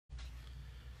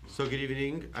So good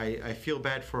evening. I feel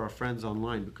bad for our friends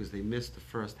online because they missed the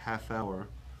first half hour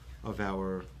of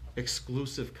our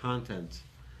exclusive content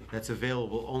that's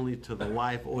available only to the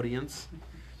live audience.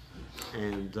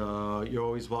 And you're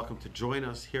always welcome to join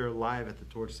us here live at the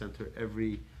Torch Center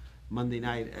every Monday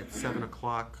night at 7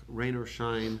 o'clock, rain or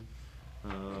shine.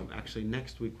 Actually,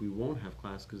 next week we won't have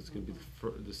class because it's going to be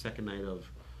the second night of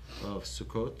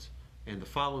Sukkot. And the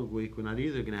following week we're not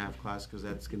either going to have class because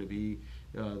that's going to be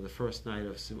the first night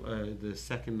of the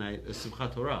second night of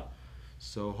Simchat Torah.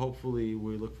 So hopefully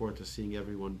we look forward to seeing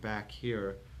everyone back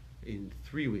here in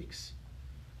 3 weeks.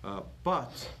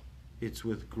 But it's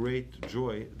with great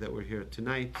joy that we're here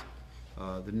tonight,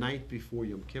 the night before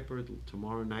Yom Kippur.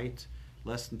 Tomorrow night,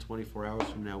 less than 24 hours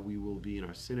from now, we will be in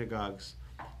our synagogues,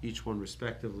 each one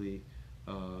respectively,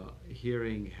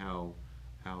 hearing how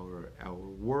our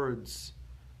words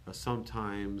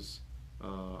sometimes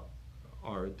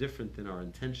are different than our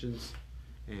intentions,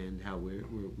 and how we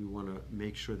want to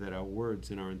make sure that our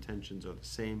words and our intentions are the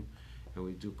same, and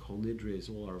we do kol nidres,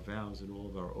 all our vows and all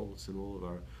of our oaths and all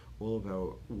of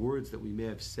our words that we may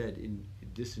have said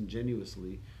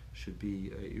disingenuously should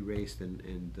be erased and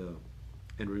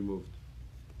removed.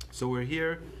 So we're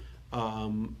here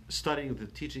studying the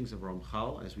teachings of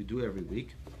Ramchal as we do every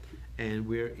week, and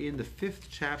we're in the 5th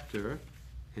chapter,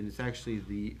 and it's actually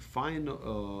the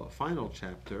final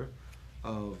chapter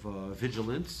of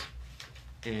Vigilance,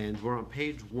 and we're on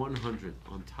page 100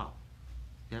 on top.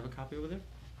 You have a copy over there?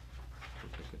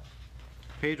 Okay, good.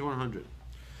 Page 100.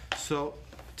 So,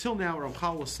 till now,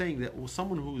 Ramchal was saying that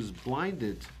someone who is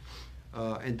blinded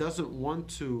and doesn't want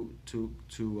to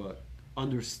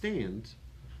understand,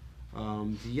 the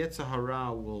Yetzer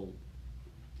Hara will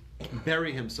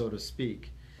bury him, so to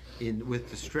speak, with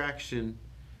distraction,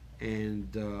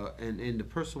 and the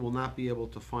person will not be able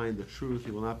to find the truth.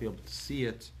 He will not be able to see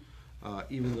it,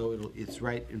 even though it's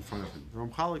right in front of him.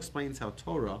 Ramchal explains how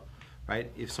Torah,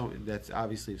 right? That's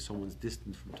obviously if someone's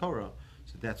distant from Torah,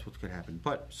 so that's what could happen.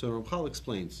 But so Ramchal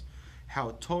explains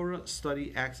how Torah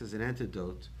study acts as an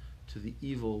antidote to the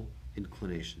evil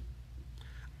inclination.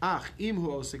 However,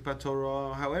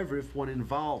 if one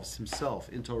involves himself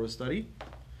in Torah study,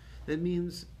 that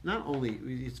means not only,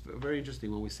 it's very interesting,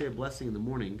 when we say a blessing in the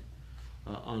morning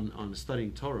on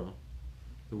studying Torah,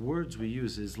 the words we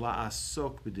use is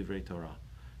la'asok b'divrei Torah,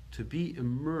 to be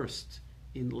immersed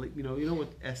in, you know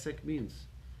what esek means?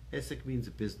 Esek means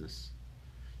a business.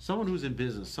 Someone who's in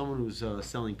business, someone who's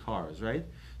selling cars, right?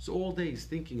 So all day he's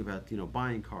thinking about,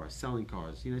 buying cars, selling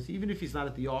cars. Even if he's not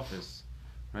at the office,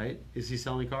 right? Is he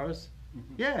selling cars?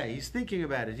 Mm-hmm. Yeah, he's thinking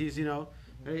about it. He's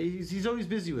he's always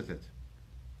busy with it.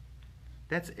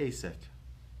 That's asek.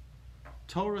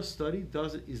 Torah study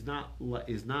is not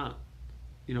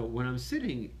when I'm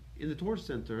sitting in the Torah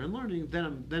Center and learning,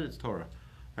 then it's Torah,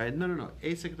 right? No.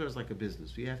 Asek Torah is like a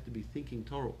business. We have to be thinking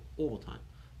Torah all the time.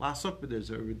 La'asok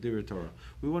b'divrei Torah.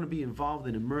 We want to be involved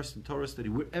and immersed in Torah study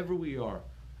wherever we are,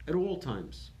 at all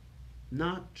times,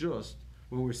 not just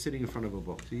when we're sitting in front of a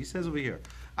book. So he says over here,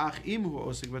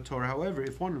 however,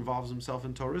 if one involves himself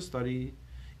in Torah study,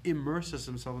 immerses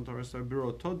himself in Torah study,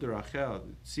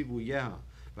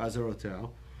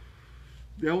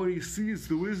 then when he sees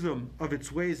the wisdom of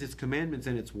its ways, its commandments,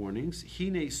 and its warnings,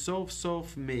 in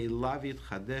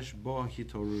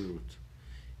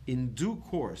due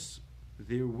course,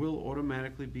 there will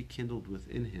automatically be kindled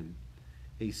within him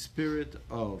a spirit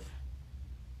of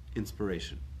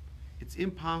inspiration. It's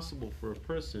impossible for a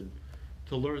person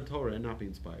to learn Torah and not be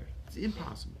inspired. It's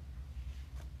impossible.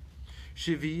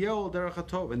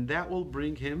 And that will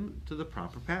bring him to the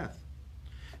proper path.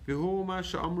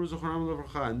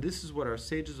 And this is what our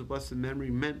sages of blessed memory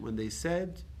meant when they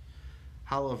said,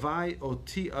 Halavai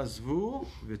oti azvu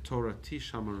v'torati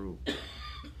shamaru.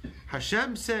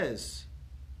 Hashem says,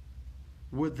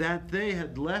 would that they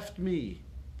had left me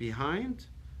behind,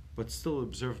 but still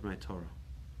observed my Torah.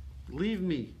 Leave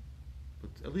me, but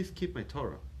at least keep my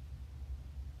Torah.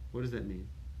 What does that mean?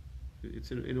 It's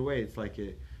in a way, it's like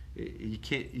you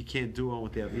can't do one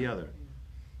without the other,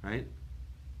 right?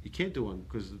 You can't do one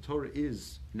because the Torah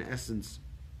is, in essence,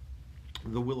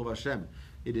 the will of Hashem.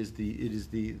 It is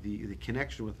the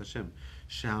connection with Hashem.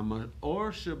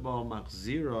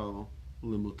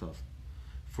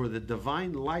 For the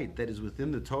divine light that is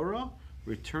within the Torah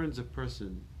returns a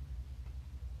person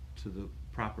to the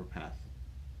proper path.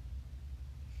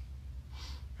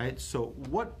 Right? So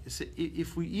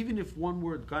if one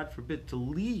word, God forbid, to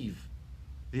leave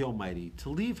the Almighty, to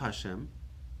leave Hashem,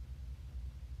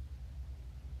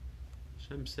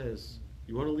 Hashem says,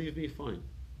 you want to leave me, fine,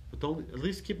 but don't, at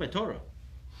least keep my Torah,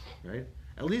 right?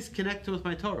 At least connect with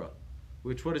my Torah.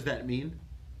 Which, what does that mean?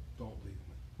 Don't leave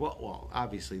me. Well,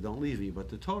 obviously, don't leave me. But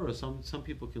the Torah, some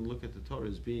people can look at the Torah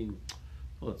as being,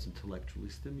 well, it's intellectually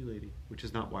stimulating, which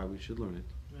is not why we should learn it.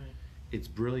 Right. It's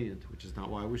brilliant, which is not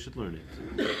why we should learn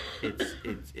it.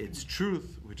 It's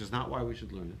truth, which is not why we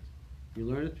should learn it. We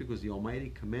learn it because the Almighty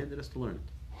commanded us to learn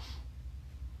it.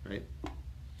 Right?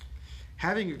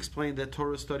 Having explained that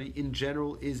Torah study in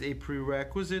general is a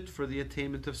prerequisite for the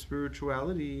attainment of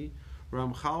spirituality,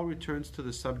 Ramchal returns to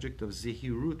the subject of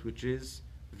zehirut, which is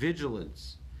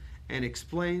vigilance, and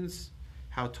explains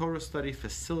how Torah study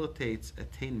facilitates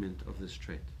attainment of this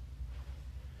trait.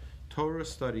 Torah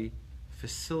study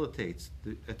facilitates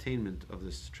the attainment of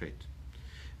this trait.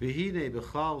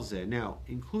 Now,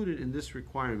 included in this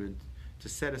requirement to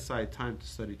set aside time to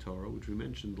study Torah, which we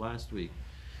mentioned last week,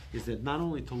 is that not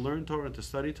only to learn Torah and to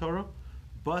study Torah,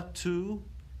 but to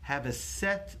have a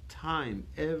set time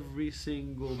every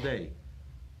single day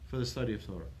for the study of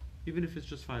Torah, even if it's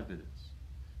just 5 minutes.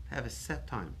 Have a set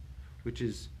time, which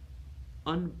is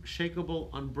unshakable,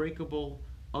 unbreakable,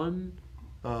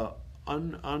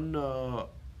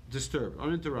 disturbed,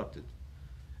 uninterrupted.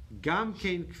 Gam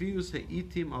kein kvius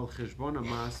ha'itim al cheshbon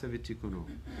ha'ma'aseh v'tikuno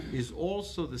is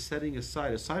also the setting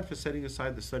aside for setting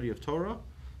aside the study of Torah,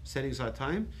 setting aside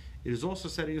time, it is also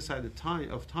setting aside the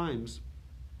times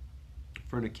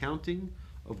for an accounting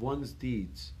of one's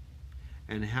deeds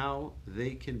and how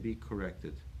they can be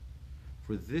corrected.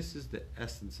 For this is the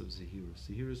essence of Zehirus.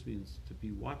 Zehirus means to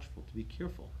be watchful, to be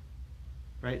careful.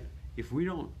 Right? If we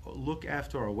don't look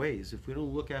after our ways, if we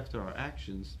don't look after our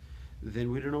actions,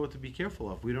 then we don't know what to be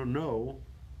careful of. We don't know,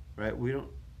 right? We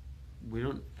don't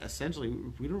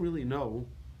really know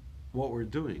what we're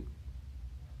doing.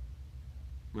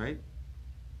 Right?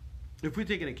 If we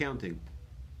take an accounting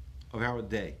of our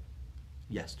day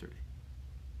yesterday,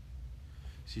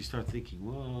 so you start thinking,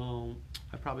 well,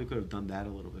 I probably could have done that a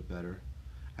little bit better.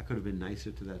 I could have been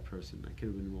nicer to that person. I could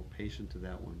have been more patient to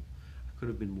that one. I could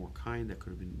have been more kind. I could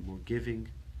have been more giving.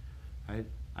 Right?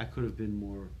 I could have been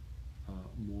more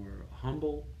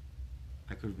humble.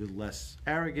 I could have been less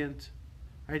arrogant.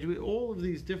 Right? All of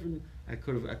these different. I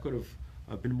could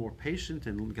have been more patient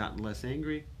and gotten less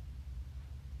angry.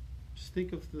 Just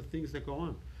think of the things that go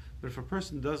on. But if a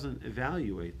person doesn't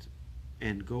evaluate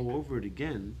and go over it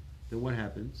again, then what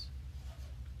happens?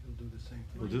 He'll do the same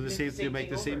thing. We'll do the same thing, make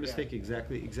the same mistake,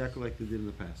 exactly like they did in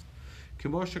the past.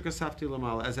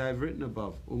 As I have written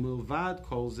above,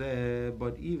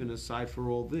 but even aside for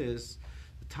all this,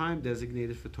 the time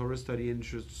designated for Torah study and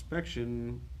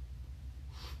introspection,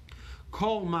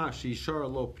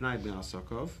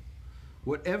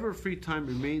 whatever free time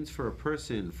remains for a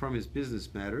person from his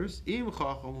business matters, if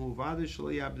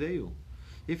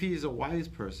he is a wise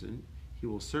person, he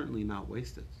will certainly not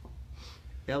waste it.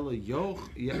 Rather,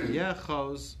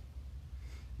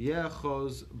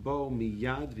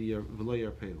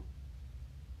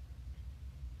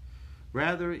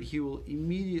 he will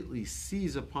immediately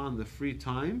seize upon the free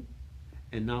time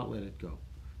and not let it go.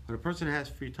 When a person has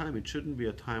free time, it shouldn't be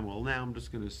a time, well, now I'm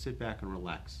just going to sit back and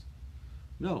relax.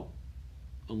 No,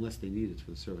 unless they need it for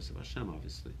the service of Hashem,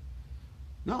 obviously.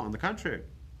 No, on the contrary.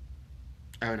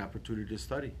 I have an opportunity to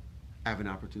study. I have an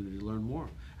opportunity to learn more.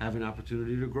 I have an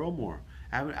opportunity to grow more.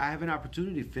 I have an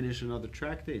opportunity to finish another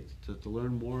tractate, to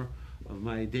learn more of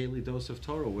my daily dose of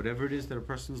Torah, whatever it is that a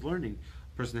person's learning.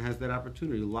 A person has that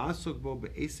opportunity.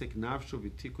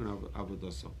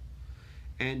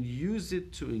 And use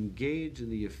it to engage in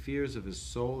the affairs of his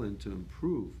soul and to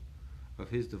improve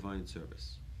of his divine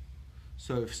service.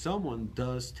 So if someone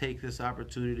does take this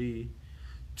opportunity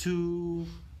to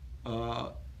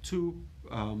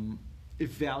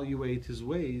evaluate his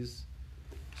ways,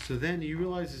 so then he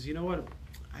realizes, you know what,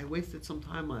 I wasted some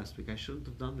time last week. I shouldn't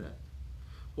have done that.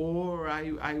 Or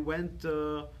I went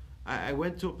to a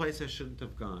place I shouldn't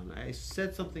have gone. I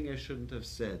said something I shouldn't have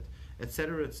said,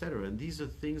 etc., etc. And these are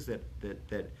things that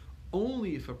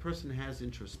only if a person has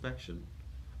introspection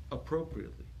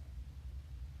appropriately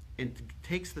and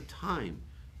takes the time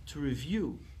to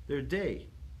review their day.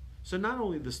 So not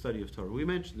only the study of Torah, we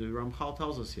mentioned, the Ramchal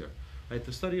tells us here, right?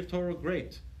 The study of Torah,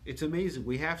 great. It's amazing.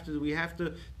 We have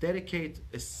to dedicate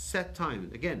a set time.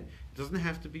 Again, it doesn't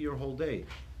have to be your whole day.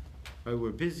 Right?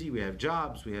 We're busy. We have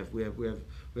jobs. We have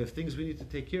things we need to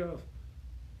take care of.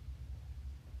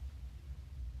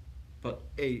 But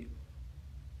a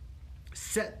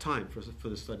set time for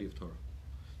the study of Torah,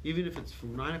 even if it's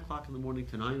from 9 o'clock in the morning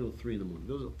to 9:03 in the morning.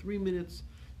 Those are 3 minutes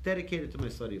dedicated to my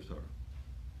study of Torah.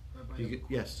 Rabbi,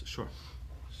 Yes, sure.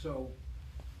 So,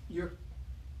 you're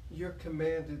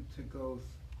commanded to go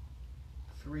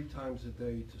 3 times a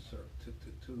day to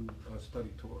study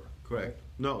Torah. Correct. Right?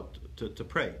 No, to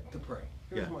pray. To pray.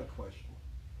 Here's Yeah. my question.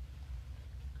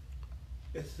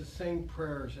 It's the same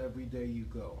prayers every day you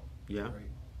go. Yeah. Right?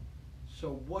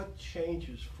 So what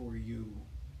changes for you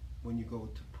when you go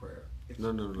to prayer?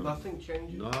 No. Nothing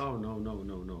changes? No.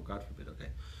 God forbid. Okay.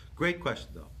 Great question,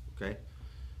 though. Okay.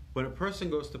 When a person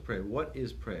goes to pray, what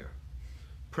is prayer?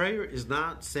 Prayer is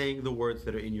not saying the words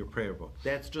that are in your prayer book.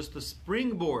 That's just a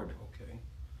springboard. Okay.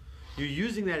 You're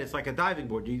using that, it's like a diving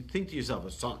board. You think to yourself,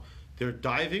 they're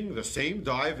diving the same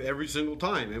dive every single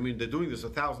time. I mean, they're doing this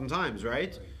 1,000 times,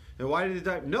 right? And why do they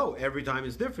dive? No, every time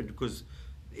is different because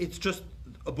it's just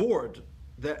a board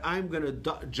that I'm going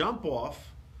to jump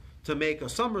off to make a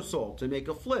somersault, to make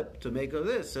a flip, to make a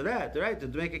this or that, right? To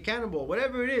make a cannonball,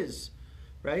 whatever it is,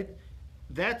 right?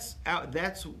 That's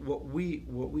what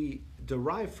we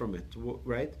derive from it,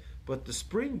 right? But the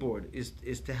springboard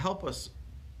is to help us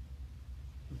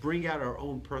bring out our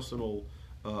own personal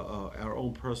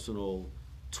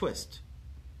twist.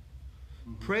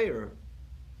 Mm-hmm. Prayer,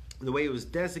 the way it was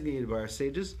designated by our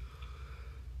sages,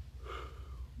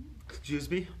 excuse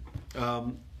me,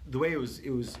 the way it was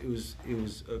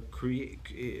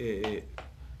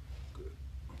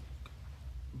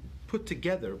put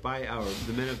together by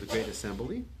the men of the Great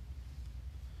Assembly,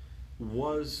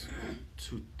 was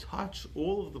to touch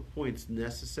all of the points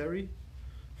necessary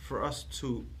for us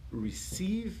to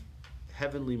receive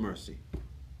heavenly mercy,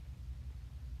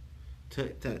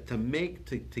 to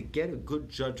get a good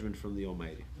judgment from the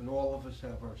Almighty. And all of us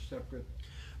have our separate.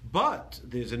 But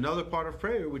there's another part of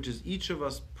prayer, which is each of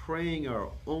us praying our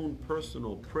own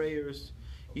personal prayers,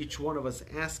 each one of us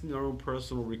asking our own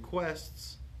personal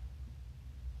requests,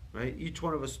 right? Each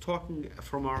one of us talking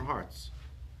from our hearts.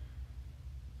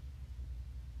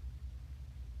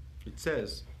 It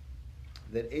says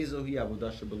that Ezohi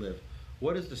Avodah Belev.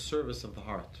 What is the service of the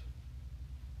heart?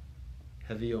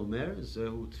 Hevi Omer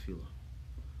Zehu Tefillah.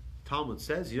 Talmud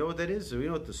says, you know what that is? You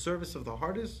know what the service of the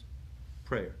heart is?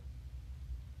 Prayer.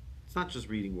 It's not just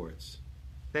reading words.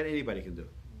 That anybody can do.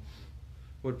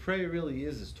 What prayer really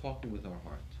is talking with our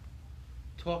heart.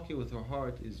 Talking with our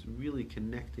heart is really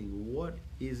connecting. What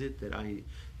is it that I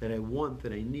want,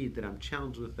 that I need, that I'm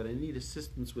challenged with, that I need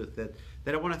assistance with, that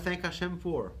I want to thank Hashem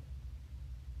for?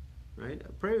 Right?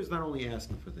 Prayer is not only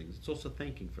asking for things; it's also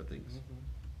thanking for things. Mm-hmm.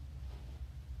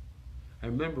 I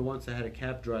remember once I had a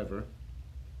cab driver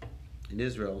in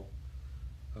Israel.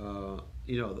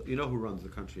 You know who runs the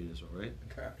country in Israel, right?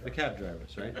 The cab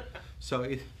drivers, right? So,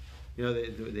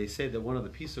 they say that one of the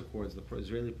peace accords, the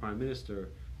Israeli prime minister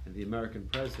and the American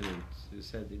president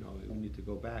said, we need to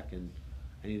go back, and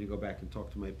I need to go back and talk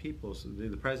to my people. So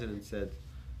the president said,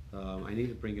 I need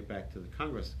to bring it back to the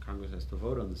Congress. Congress has to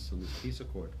vote on this peace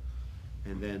accord.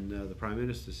 And then the prime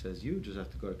minister says, you just have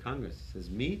to go to Congress. He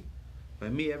says, me? By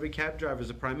me, every cab driver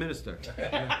is a prime minister.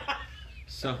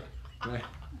 So, right.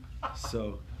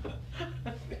 So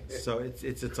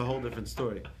it's a whole different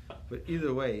story. But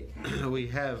either way, we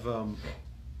have where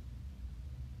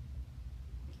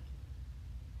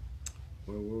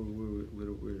do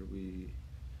we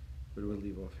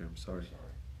leave off here? I'm sorry.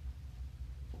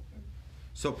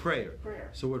 So prayer.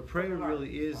 So what prayer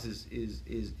really is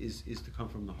to come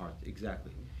from the heart.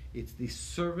 Exactly. It's the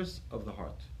service of the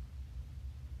heart.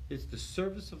 It's the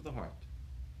service of the heart.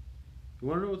 You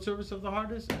want to know what service of the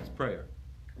heart is? It's prayer.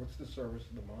 What's the service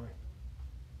of the mind?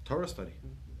 Torah study.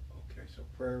 Okay, so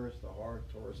prayer is the heart,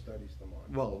 Torah study is the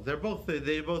mind. Well, they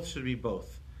both should be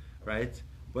both, right?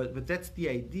 But that's the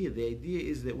idea. The idea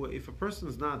is that if a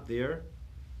person's not there,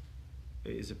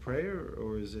 is it prayer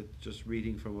or is it just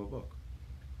reading from a book?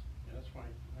 Yeah, that's why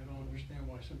I don't understand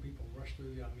why some people rush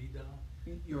through the Amidah.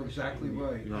 You're exactly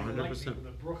right. No, 100%.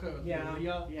 The Brucha,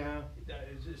 Yeah.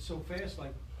 It's so fast.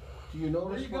 Like, Do you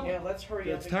notice when? Yeah, let's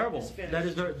hurry up. That's and get terrible. this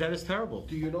finished. That is terrible.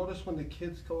 Do you notice when the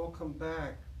kids all come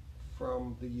back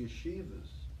from the yeshivas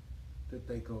that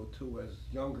they go to as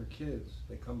younger kids?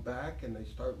 They come back and they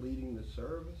start leading the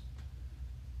service.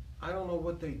 I don't know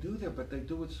what they do there, but they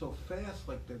do it so fast,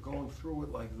 like they're going through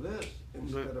it like this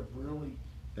instead of really.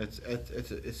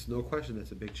 It's no question.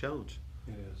 That's a big challenge.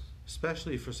 It is.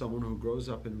 Especially for someone who grows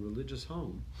up in a religious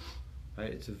home, right?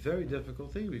 It's a very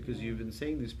difficult thing because you've been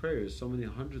saying these prayers so many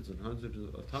hundreds and hundreds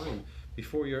of times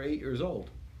before you're 8 years old,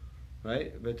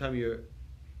 right? By the time you're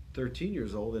 13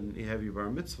 years old and you have your bar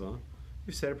mitzvah,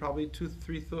 you've said it probably 2,000,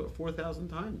 3,000, 4,000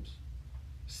 times.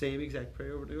 Same exact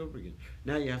prayer over and over again.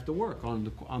 Now you have to work on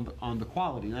the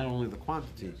quality, not only the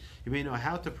quantity. Yes. You may know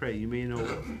how to pray, you may know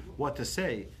what to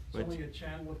say, it's but only a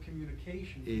channel of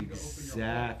communication. For you to open your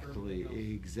heart for everything else.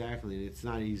 Exactly, and it's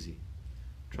not easy.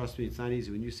 Trust me, it's not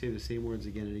easy. When you say the same words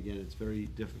again and again, it's very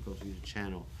difficult for you to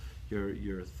channel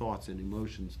your thoughts and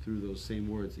emotions through those same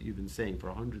words that you've been saying for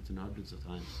hundreds and hundreds of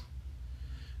times.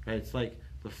 Right? It's like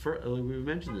we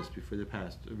mentioned this before the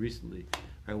past recently,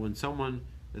 right? When someone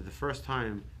the first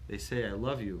time they say "I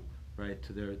love you," right,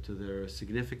 to their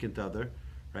significant other,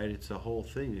 right? It's a whole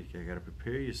thing. You got to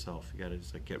prepare yourself. You got to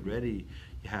just like get ready.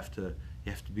 You have to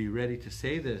be ready to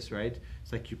say this, right?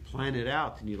 It's like you plan it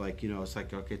out, and you like, it's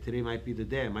like, okay, today might be the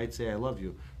day. I might say I love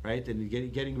you, right? And you're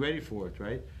getting ready for it,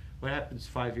 right? What happens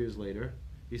 5 years later?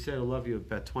 You said I love you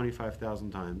about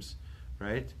 25,000 times,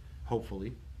 right?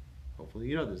 Hopefully,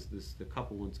 the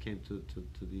couple once came to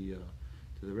the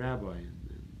rabbi,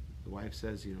 and the wife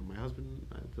says, my husband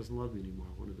doesn't love me anymore.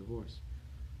 I want a divorce.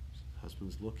 The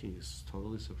husband's looking, he's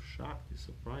totally so shocked, he's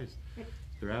surprised.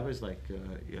 The rabbi's like,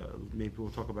 maybe we'll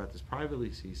talk about this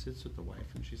privately. So he sits with the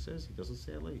wife, and she says, he doesn't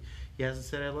say I love you. He hasn't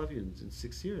said I love you in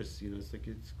 6 years. It's like,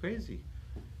 it's crazy.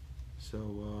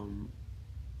 So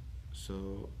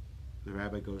the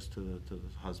rabbi goes to the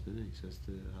husband, and he says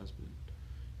to the husband,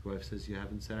 your wife says you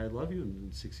haven't said I love you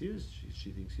in 6 years.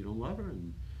 She thinks you don't love her,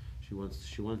 and she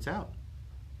wants out.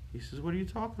 He says, what are you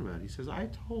talking about? He says, I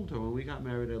told her when we got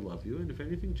married I love you, and if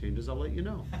anything changes, I'll let you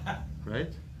know.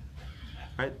 Right?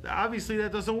 Right? Obviously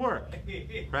that doesn't work.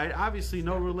 Right? Obviously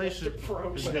no relationship.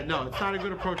 No, it's not a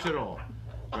good approach at all.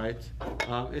 Right?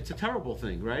 It's a terrible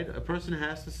thing, right? A person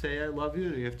has to say I love you,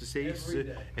 and you have to say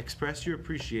express your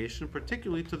appreciation,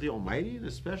 particularly to the Almighty, and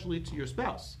especially to your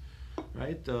spouse.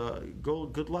 Right?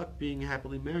 Good luck being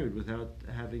happily married without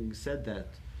having said that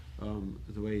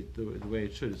the way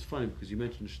it should. It's funny because you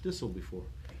mentioned shtisel before,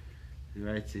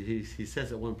 right? So he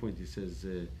says at one point, he says,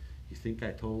 "You think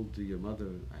I told your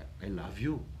mother I love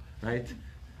you?" Right?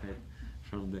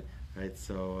 Right.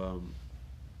 So,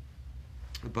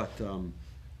 but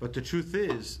the truth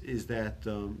is that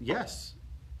yes,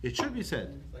 it should be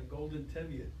said. It's like golden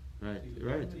tevye.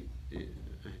 Right.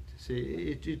 See,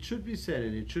 it should be said,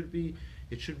 and it should be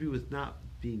with not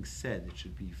being said. It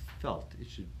should be felt. It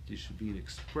should be an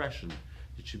expression.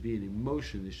 It should be an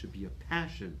emotion. There should be a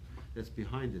passion that's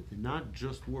behind it, and not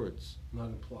just words. Not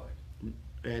implied.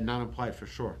 And not implied for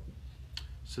sure.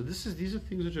 So these are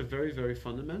things which are very, very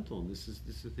fundamental, and this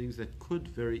are things that could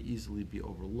very easily be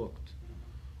overlooked.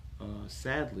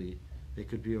 Sadly, they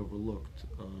could be overlooked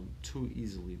too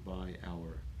easily by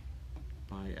our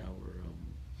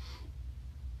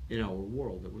in our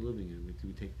world that we're living in. We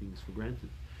take things for granted,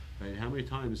 right? How many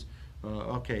times?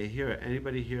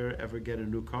 Anybody here ever get a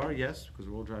new car? Yes, because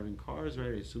we're all driving cars,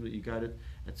 right? I assume that you got it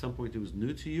at some point. It was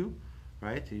new to you,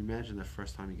 right? And you imagine the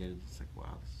first time you get it, it's like,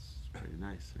 wow, this is pretty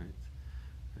nice, right?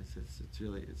 It's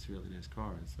really a nice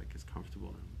car. It's like it's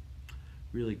comfortable. I'm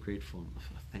really grateful.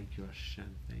 Thank you,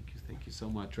 Hashem. Thank you so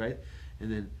much, right?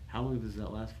 And then how long does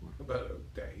that last for? About a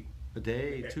day. A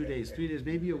day, 2 days, 3 days,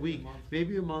 maybe a week,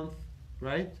 maybe a month,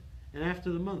 right? And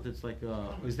after the month, it's like,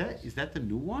 is that the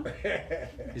new one?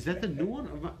 Is that the new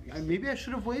one? Maybe I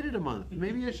should have waited a month.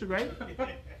 Maybe I should, right?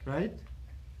 Right?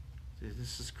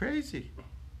 This is crazy,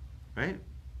 right?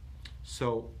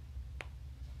 So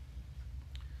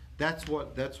that's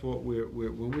what we're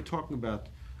when we're talking about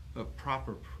a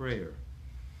proper prayer.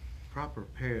 Proper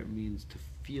prayer means to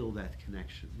feel that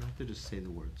connection, not to just say the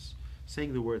words.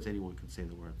 Saying the words, anyone can say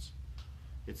the words.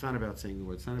 It's not about saying the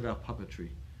words. It's not about puppetry.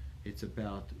 It's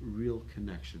about real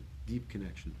connection, deep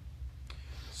connection.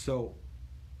 So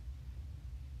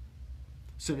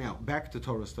now, back to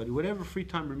Torah study. Whatever free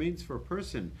time remains for a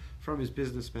person from his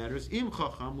business matters,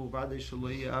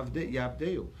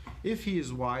 if he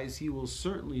is wise, he will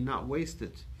certainly not waste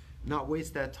it, not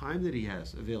waste that time that he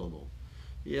has available.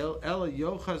 Rather,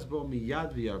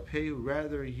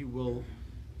 he will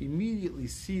immediately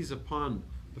seize upon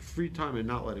the free time and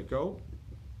not let it go.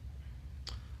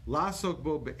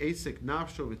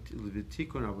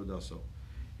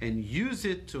 And use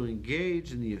it to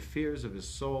engage in the affairs of his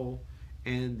soul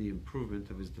and the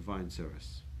improvement of his divine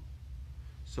service.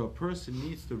 So a person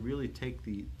needs to really take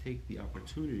the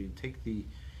opportunity, take the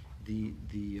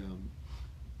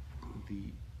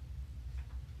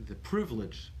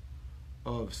privilege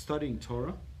of studying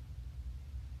Torah,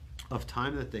 of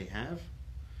time that they have,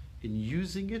 in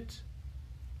using it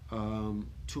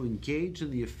to engage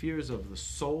in the affairs of the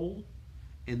soul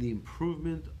and the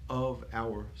improvement of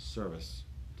our service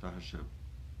to Hashem.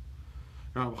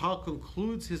 Now, Rabbi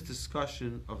concludes his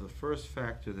discussion of the first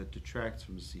factor that detracts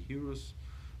from Zehirus,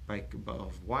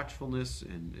 of watchfulness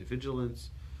and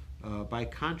vigilance, by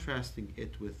contrasting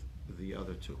it with the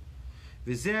other two.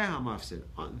 V'zeh hamafsid,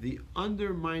 the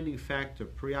undermining factor,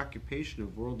 preoccupation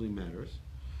of worldly matters,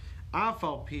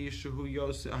 afal pi shehu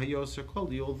hayoser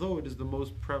koli, although it is the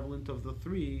most prevalent of the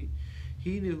three,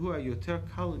 hinehu hayoter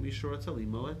kalim mishorat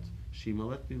alimalet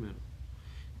shimalet mimenu.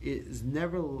 It is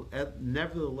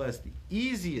nevertheless the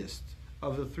easiest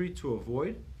of the three to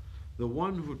avoid, the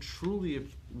one who truly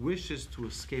wishes to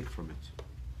escape from it.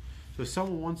 So if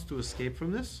someone wants to escape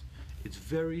from this, it's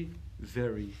very,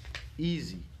 very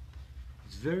easy.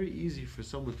 It's very easy for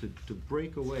someone to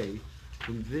break away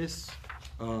from this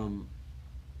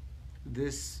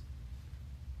this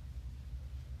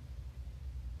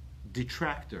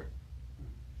detractor.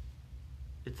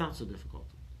 It's not so difficult.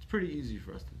 It's pretty easy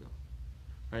for us to do.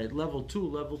 Right? Level 2,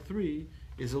 level 3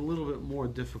 is a little bit more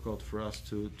difficult for us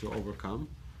to overcome,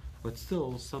 but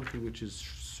still something which is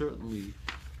certainly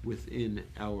within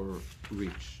our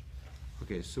reach.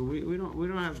 Okay, so we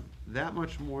don't have that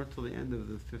much more till the end of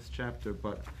the 5th chapter,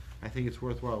 but I think it's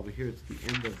worthwhile. Over here, it's the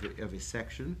end of a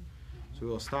section. So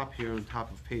we'll stop here on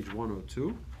top of page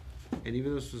 102. And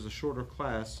even though this was a shorter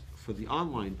class for the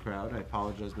online crowd, I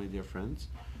apologize, my dear friends,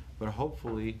 but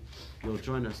hopefully you'll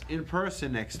join us in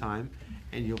person next time,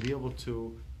 and you'll be able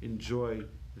to enjoy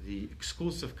the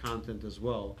exclusive content as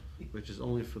well, which is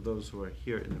only for those who are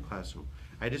here in the classroom.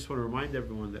 I just want to remind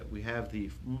everyone that we have the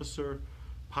Mussar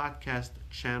podcast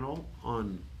channel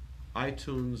on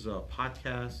iTunes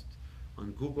podcast,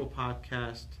 on Google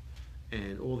Podcast,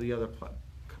 and all the other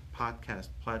podcast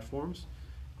platforms.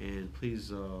 And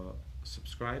please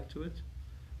subscribe to it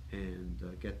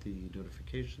and get the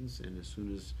notifications. And as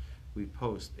soon as we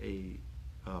post a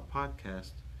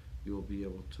podcast, you will be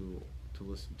able to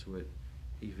listen to it,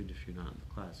 even if you're not in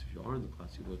the class. If you are in the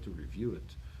class, you'll be able to review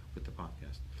it with the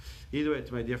podcast. Either way,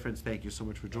 to my dear friends, thank you so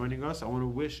much for joining us. I want to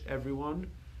wish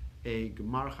everyone a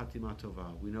Gemar Chatima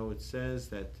Tova. We know it says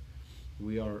that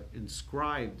we are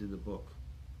inscribed in the book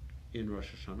in Rosh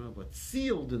Hashanah, but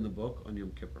sealed in the book on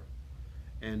Yom Kippur.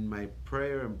 And my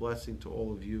prayer and blessing to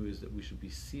all of you is that we should be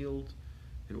sealed,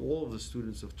 and all of the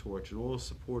students of Torch, and all the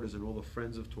supporters, and all the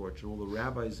friends of Torch, and all the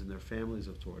rabbis and their families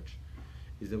of Torch,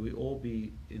 is that we all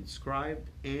be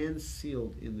inscribed and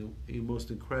sealed in the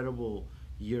most incredible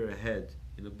year ahead,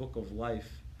 in the book of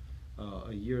life,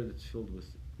 a year that's filled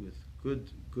with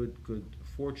good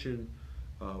fortune,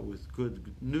 with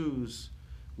good news,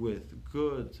 with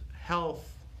good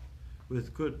health,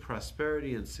 with good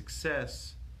prosperity and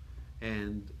success,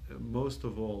 and most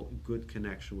of all, good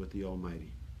connection with the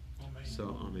Almighty. Amen.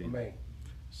 So, amen. Amen.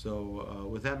 So,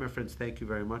 with that, my friends, thank you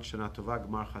very much. Shana Tova,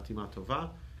 Gemar Chatima Tova,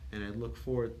 and I look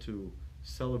forward to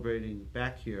celebrating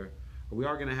back here. We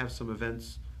are going to have some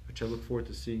events, which I look forward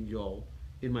to seeing you all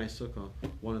in my sukkah,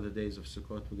 one of the days of Sukkot.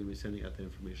 We're going to be sending out the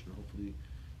information, hopefully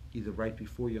either right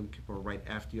before Yom Kippur or right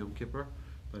after Yom Kippur.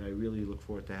 But I really look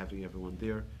forward to having everyone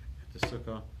there at the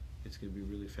sukkah. It's going to be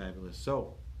really fabulous.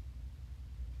 So,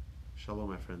 Shalom,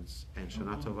 my friends, and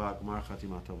Shana Tova, Gemar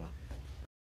Chatima Tova.